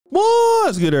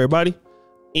What's good, everybody?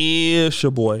 It's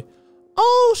your boy,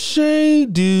 O'Shea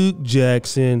Duke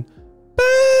Jackson,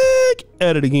 back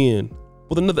at it again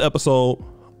with another episode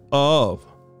of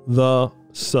the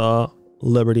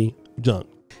Celebrity Junk.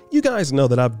 You guys know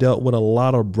that I've dealt with a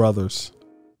lot of brothers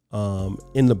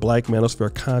in the Black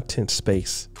manosphere content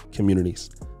space communities,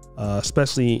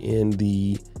 especially in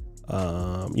the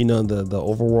the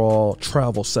overall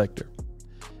travel sector.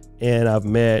 And I've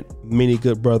met many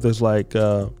good brothers like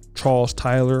Charles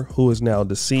Tyler, who is now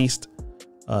deceased,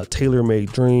 Taylor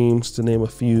Made Dreams, to name a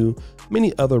few,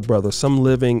 many other brothers, some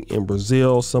living in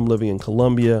Brazil, some living in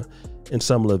Colombia, and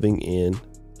some living in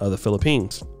the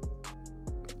Philippines.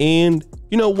 And,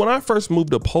 you know, when I first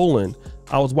moved to Poland,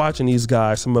 I was watching these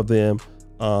guys, some of them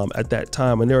at that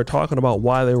time, and they were talking about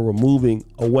why they were moving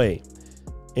away.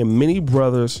 And many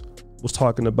brothers was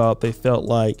talking about they felt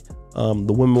like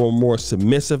the women were more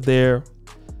submissive there.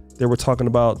 They were talking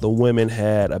about the women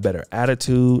had a better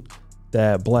attitude,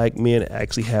 that Black men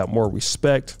actually had more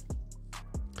respect.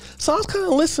 So I was kind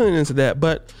of listening to that,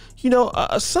 but you know,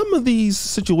 some of these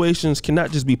situations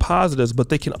cannot just be positives, but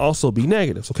they can also be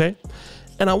negatives. Okay.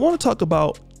 And I want to talk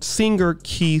about singer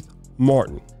Keith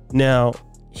Martin. Now,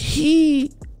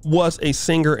 he was a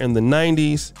singer in the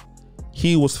 90s.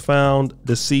 He was found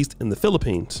deceased in the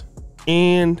Philippines.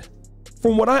 And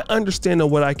from what I understand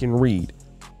and what I can read,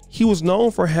 he was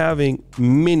known for having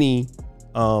many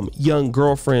young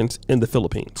girlfriends in the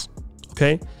Philippines.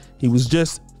 Okay. He was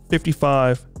just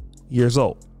 55 years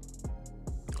old.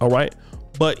 All right.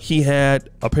 But he had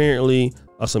apparently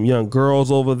some young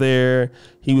girls over there.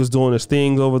 He was doing his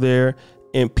things over there.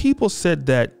 And people said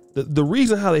that the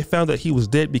reason how they found that he was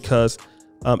dead because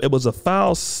it was a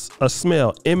foul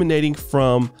smell emanating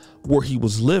from where he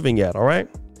was living at. All right.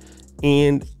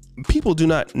 And people do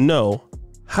not know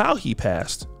how he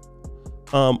passed.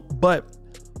 But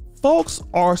folks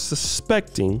are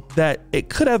suspecting that it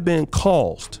could have been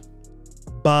caused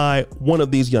by one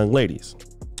of these young ladies.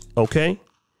 Okay.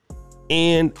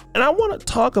 And I want to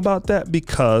talk about that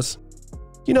because,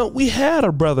 you know, we had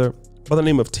a brother by the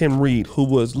name of Tim Reed who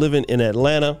was living in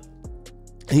Atlanta.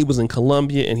 He was in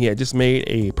Colombia and he had just made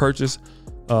a purchase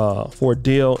for a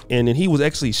deal. And then he was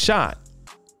actually shot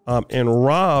and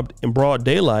robbed in broad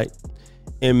daylight.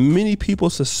 And many people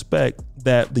suspect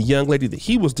that the young lady that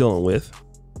he was dealing with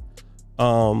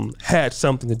had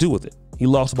something to do with it. He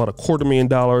lost about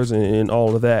 $250,000 and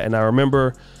all of that. And I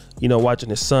remember, you know, watching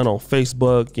his son on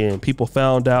Facebook, and people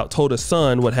found out, told his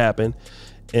son what happened.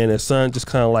 And his son just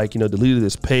kind of like, you know, deleted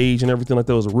his page and everything like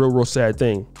that. It was a real sad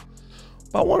thing.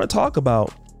 But I want to talk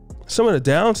about some of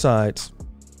the downsides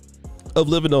of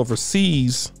living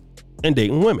overseas and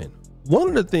dating women. One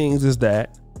of the things is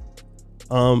that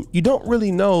you don't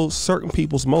really know certain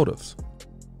people's motives,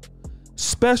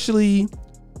 especially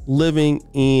living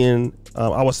in,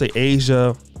 I would say,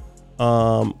 Asia,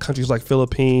 countries like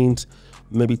Philippines,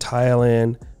 maybe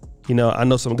Thailand. You know, I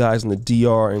know some guys in the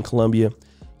DR and Colombia.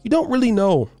 You don't really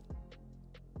know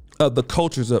the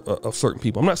cultures of certain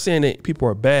people. I'm not saying that people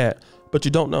are bad, but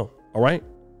you don't know. All right.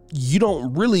 You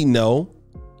don't really know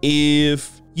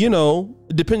if, you know,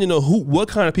 depending on what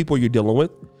kind of people you're dealing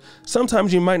with.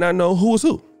 Sometimes you might not know who is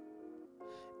who.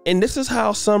 And this is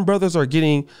how some brothers are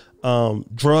getting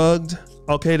drugged.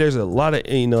 Okay, there's a lot of,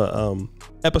 you know,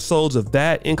 episodes of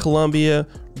that in Colombia,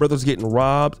 brothers getting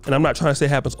robbed. And I'm not trying to say it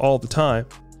happens all the time,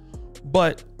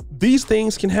 but these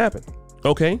things can happen.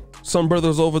 Okay, some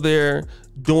brothers over there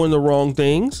doing the wrong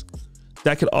things.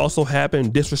 That could also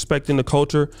happen, disrespecting the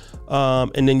culture.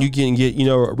 And then you can get, you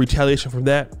know, retaliation from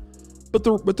that. But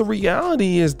the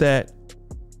reality is that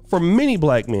for many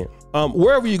Black men,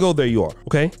 wherever you go, there you are.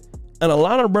 Okay. And a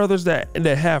lot of brothers that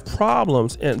have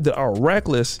problems and that are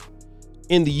reckless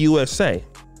in the USA,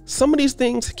 some of these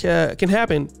things can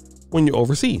happen when you're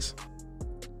overseas.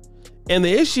 And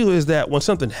the issue is that when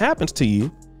something happens to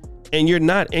you and you're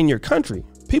not in your country,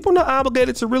 people are not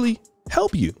obligated to really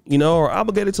help you, you know, or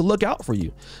obligated to look out for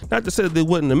you. Not to say that they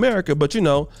wouldn't in America, but, you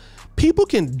know, people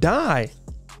can die,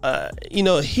 you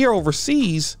know, here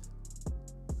overseas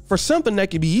for something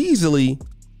that could be easily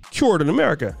cured in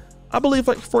America. I believe,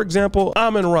 like, for example,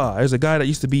 Amin Ra is a guy that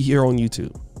used to be here on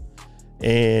YouTube.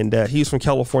 And he's from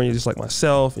California, just like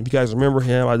myself. If you guys remember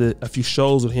him, I did a few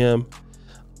shows with him.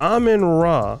 Amin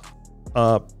Ra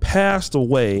passed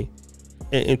away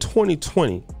in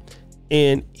 2020.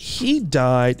 And he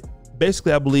died,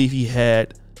 basically, I believe he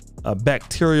had a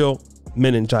bacterial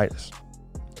meningitis.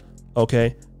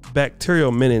 Okay,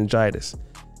 bacterial meningitis.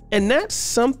 And that's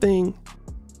something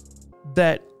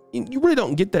that you really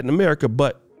don't get that in America,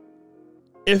 but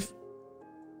if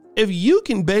you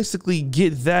can basically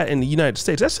get that in the United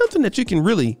States, that's something that you can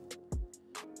really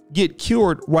get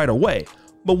cured right away.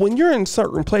 But when you're in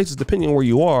certain places, depending on where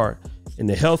you are, and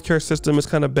the healthcare system is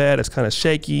kind of bad, it's kind of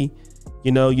shaky,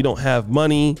 you know, you don't have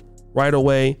money right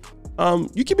away,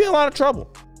 you can be in a lot of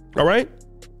trouble. All right.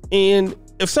 And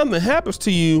if something happens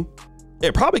to you,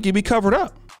 it probably can be covered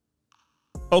up.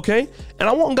 Okay. And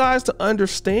I want guys to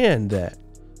understand that.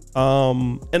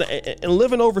 And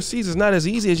living overseas is not as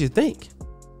easy as you think.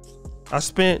 I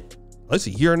spent, let's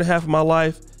see, 1.5 years of my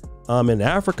life in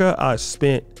Africa. I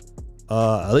spent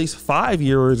at least 5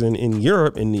 years in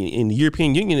Europe, and the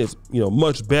European Union is, you know,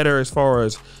 much better as far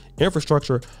as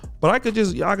infrastructure. But I could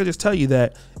just tell you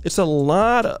that it's a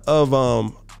lot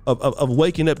of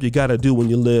waking up you got to do when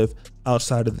you live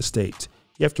outside of the States.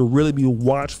 You have to really be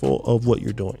watchful of what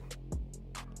you're doing.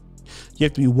 You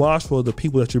have to be watchful of the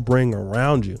people that you bring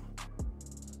around you.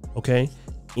 Okay.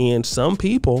 And some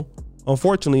people,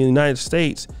 unfortunately, in the United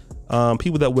States,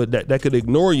 people that could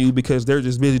ignore you because they're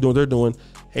just busy doing what they're doing.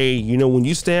 Hey, you know, when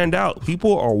you stand out,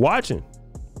 people are watching.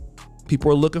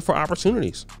 People are looking for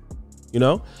opportunities, you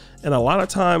know? And a lot of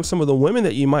times, some of the women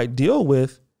that you might deal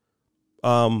with,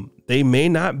 they may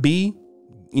not be,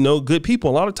 you know, good people.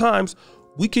 A lot of times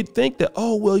we could think that,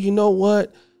 oh, well, you know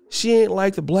what? She ain't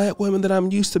like the black women that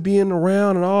I'm used to being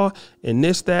around and all, and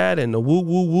this, that, and the woo,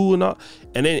 woo, woo, and all.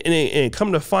 And then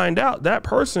come to find out that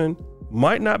person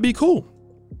might not be cool.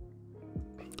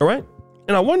 All right.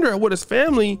 And I wonder what his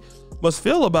family must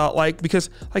feel about, like, because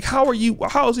like, how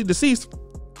is he deceased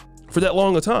for that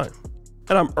long a time?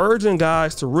 And I'm urging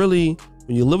guys to really,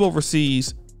 when you live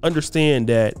overseas, understand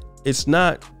that it's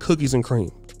not cookies and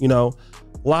cream. You know,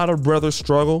 a lot of brothers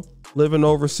struggle living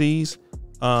overseas.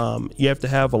 You have to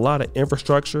have a lot of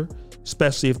infrastructure,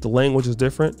 especially if the language is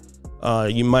different.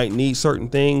 You might need certain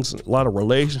things, a lot of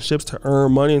relationships to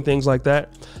earn money and things like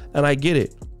that. And I get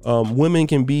it. Women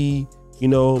can be, you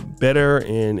know, better,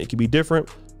 and it can be different.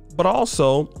 But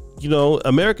also, you know,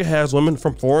 America has women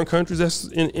from foreign countries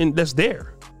that's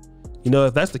there. You know,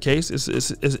 if that's the case,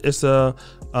 it's a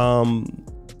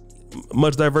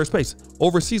much diverse place.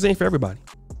 Overseas ain't for everybody,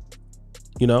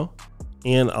 you know,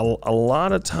 and a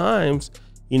lot of times,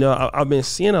 you know, I've been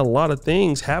seeing a lot of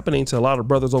things happening to a lot of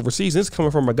brothers overseas. This is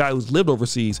coming from a guy who's lived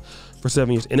overseas for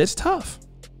 7 years, and it's tough.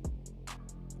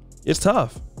 It's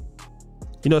tough,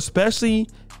 you know, especially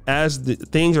as the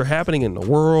things are happening in the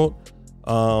world.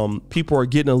 People are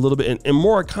getting a little bit, and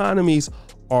more economies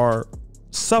are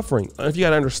suffering. If you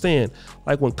got to understand,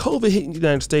 like when COVID hit in the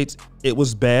United States, it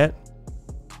was bad,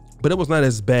 but it was not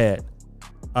as bad.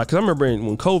 Because I remember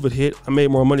when COVID hit, I made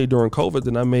more money during COVID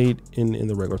than I made in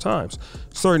the regular times.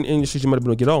 Certain industries you might have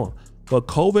been able to get on, but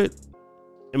COVID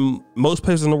in most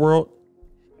places in the world,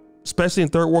 especially in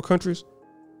third world countries,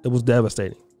 it was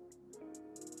devastating.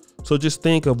 So just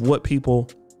think of what people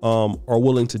are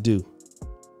willing to do.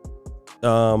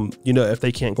 You know, if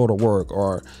they can't go to work,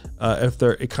 or if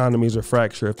their economies are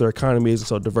fractured, if their economy isn't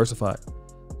so diversified,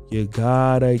 you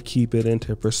gotta keep it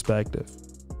into perspective.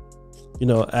 You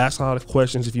know, ask a lot of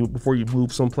questions before you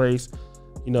move someplace.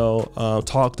 You know,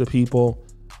 talk to people,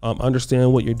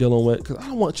 understand what you're dealing with, because I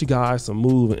don't want you guys to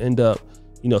move and end up,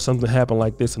 you know, something happen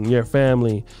like this, and your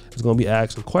family is going to be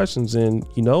asking questions, and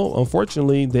you know,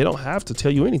 unfortunately, they don't have to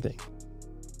tell you anything.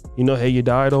 You know, hey, you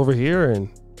died over here, and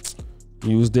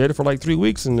you was dead for like 3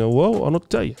 weeks, and whoa, I don't know what to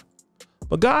tell you.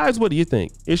 But guys, what do you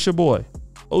think? It's your boy,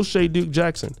 O'Shea Duke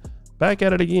Jackson, back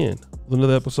at it again with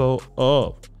another episode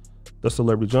of The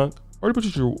Celebrity Junk. Already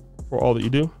appreciate you for all that you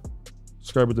do.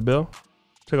 Subscribe with the bell.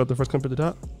 Check out the first comment at the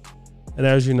top. And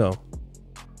as you know,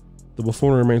 the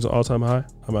buffoonery remains an all-time high.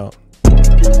 I'm out.